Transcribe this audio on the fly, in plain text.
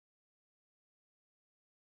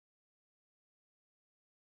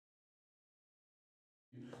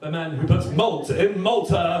The man who puts malt in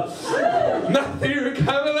Malta, Matthew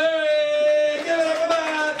Camilleri! Give it up for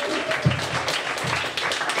that!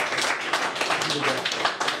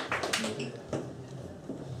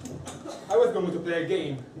 I was going to play a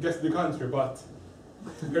game, guess the country, but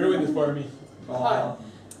you ruined it for me. Hi,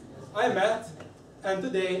 I'm Matt, and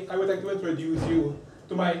today I would like to introduce you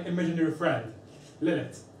to my imaginary friend,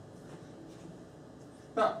 Lilith.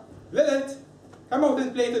 Now, Lilith, come out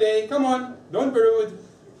and play today. Come on, don't be rude.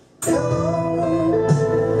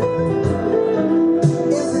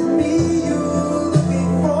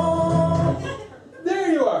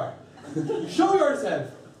 There you are. Show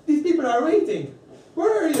yourself. These people are waiting.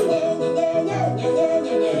 Where are you?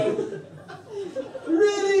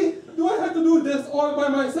 Really? Do I have to do this all by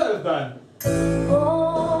myself then?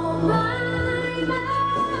 All by myself.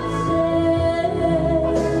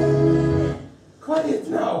 Quiet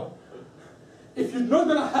now. If you're not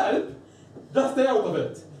gonna help, just stay out of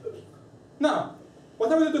it. Now,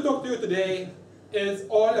 what I wanted to talk to you today is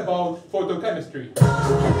all about photochemistry.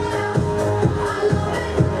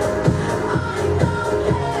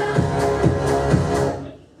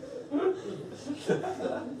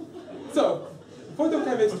 So,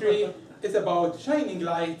 photochemistry is about shining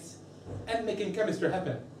lights and making chemistry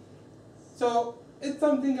happen. So, it's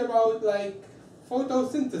something about like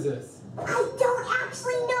photosynthesis. I don't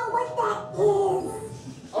actually know what that is.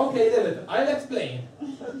 Okay, Lilith, I'll explain.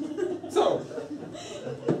 So,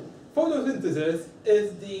 photosynthesis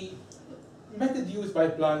is the method used by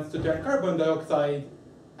plants to turn carbon dioxide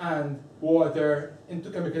and water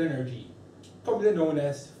into chemical energy, commonly known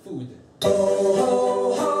as food. Ho,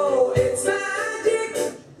 ho, ho, it's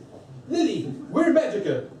magic! Lily, we're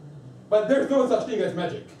magical, but there's no such thing as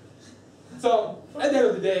magic. So, at the end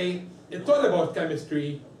of the day, it's all about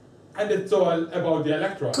chemistry, and it's all about the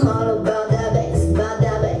electron. All about that bass, about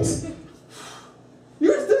that bass.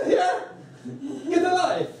 You're still here? Get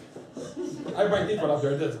alive! I might need one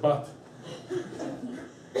after this, but...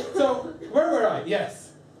 So, where were I?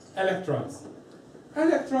 Yes, electrons.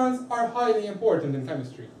 Electrons are highly important in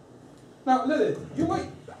chemistry. Now, Lilith, you might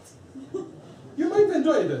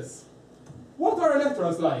enjoy this. What are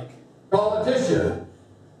electrons like? Politician.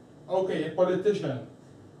 Okay, a politician.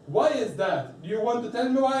 Why is that? Do you want to tell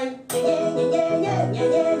me why?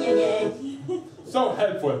 So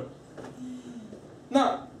helpful.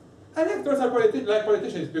 Now, electrons are like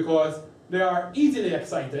politicians because they are easily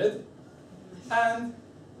excited and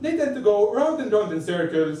they tend to go round and round in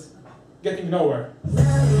circles, getting nowhere.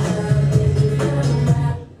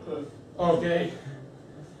 Okay.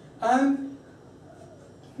 And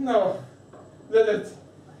no, Lilith,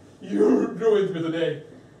 you ruined me today.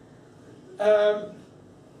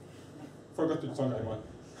 Forgot which song I want.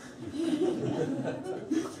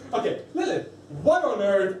 Okay, Lilith, why on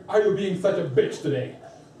earth are you being such a bitch today?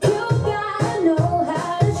 You gotta know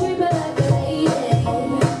how to treat me like a lady,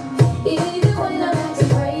 even when I'm acting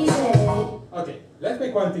crazy. Okay, let's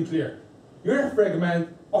make one thing clear. You're a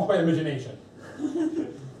fragment of my imagination.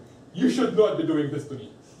 You should not be doing this to me.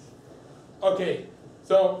 Okay,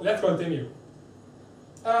 so let's continue.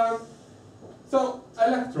 So,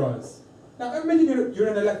 electrons. Now, imagine you're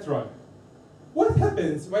an electron. What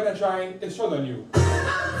happens when a shine is shone on you?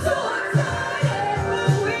 I'm so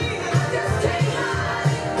excited, we just can't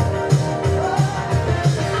hide. I'm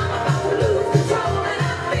about to lose control and I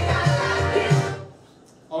think I like it.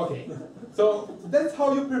 Okay, so that's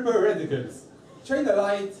how you prepare radicals. Shine a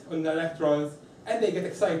light on the electrons and they get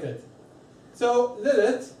excited. So,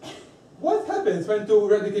 Lilith, what happens when two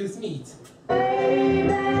radicals meet?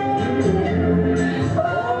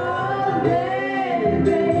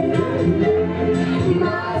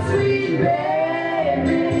 My sweet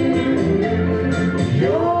baby,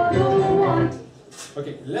 you're the one.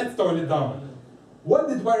 Okay, let's tone it down. What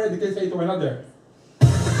did one radical say to another?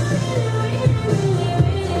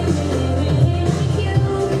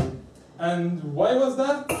 And why was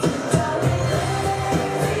that?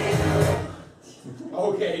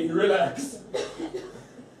 Okay, relax.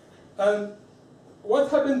 And what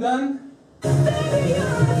happened then?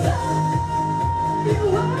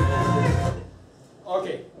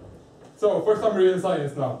 Okay, so for some real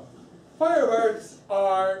science now. Fireworks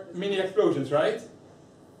are mini explosions, right?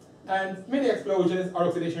 And mini explosions are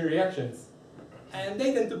oxidation reactions. And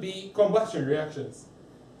they tend to be combustion reactions.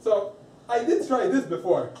 So, I did try this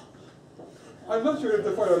before. I'm not sure if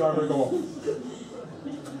the fire alarm will go off.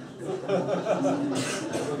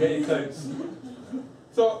 Okay, thanks.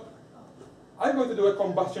 So, I'm going to do a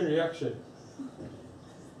combustion reaction.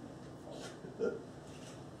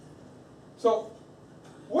 So,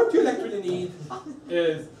 what you actually need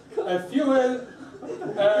is a fuel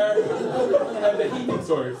and the heating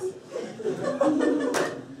source.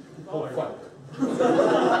 Oh, fuck.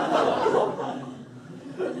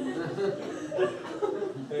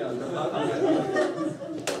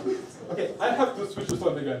 Okay, I have to switch to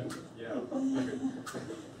something again. Yeah.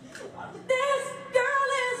 This girl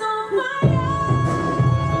is on fire.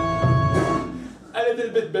 A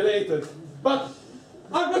little bit belated, but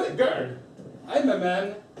I'm not a girl. I'm a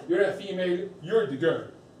man, you're a female, you're the girl.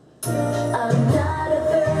 I'm not a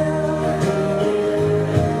girl.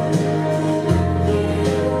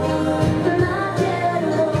 Not yet a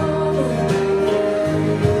woman.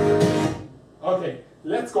 Okay,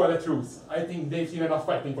 let's call it truce. I think they've seen enough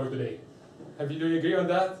fighting for today. Do you agree on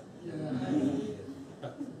that? Yeah.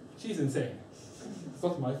 She's insane. It's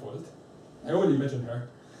not my fault. I only mentioned her.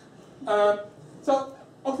 So,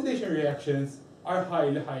 oxidation reactions are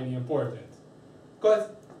highly, highly important. Because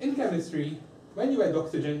in chemistry, when you add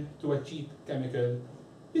oxygen to a cheap chemical,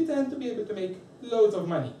 you tend to be able to make loads of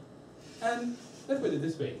money. And let's put it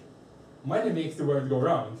this way. Money makes the world go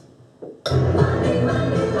round. Money,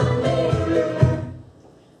 money, money.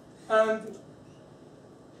 And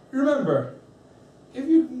remember, if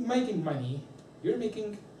you're making money, you're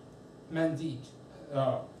making mandeed.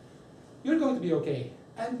 You're going to be okay,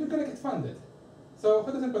 and you're going to get funded. So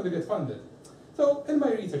how does it going to get funded? So in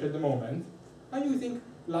my research at the moment, I'm using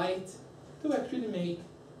light to actually make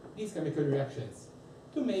these chemical reactions,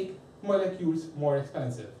 to make molecules more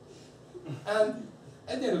expensive. And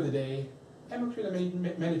at the end of the day, I'm actually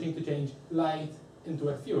managing to change light into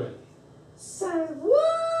a fuel. Say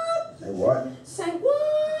what? Say what? Say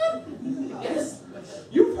what? Yes,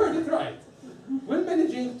 you've heard it right. We're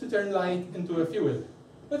managing to turn light into a fuel,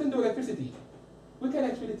 not into electricity. We can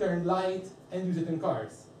actually turn light and use it in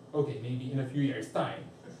cars. Okay, maybe in a few years' time.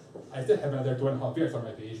 I still have another 2.5 years on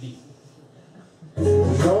my PhD.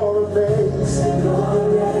 You're amazing, you're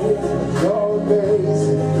amazing, you're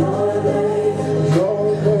amazing, you're amazing, you're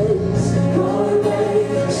amazing, you're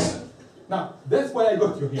amazing. Now, that's why I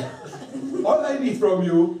got you here. All I need from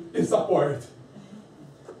you is support.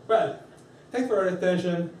 Well, thanks for your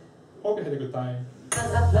attention. Hope you had a good time.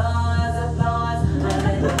 Applause, applause.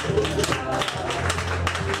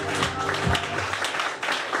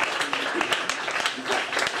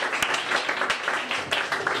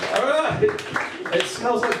 All right. It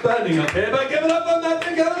smells like burning up here, but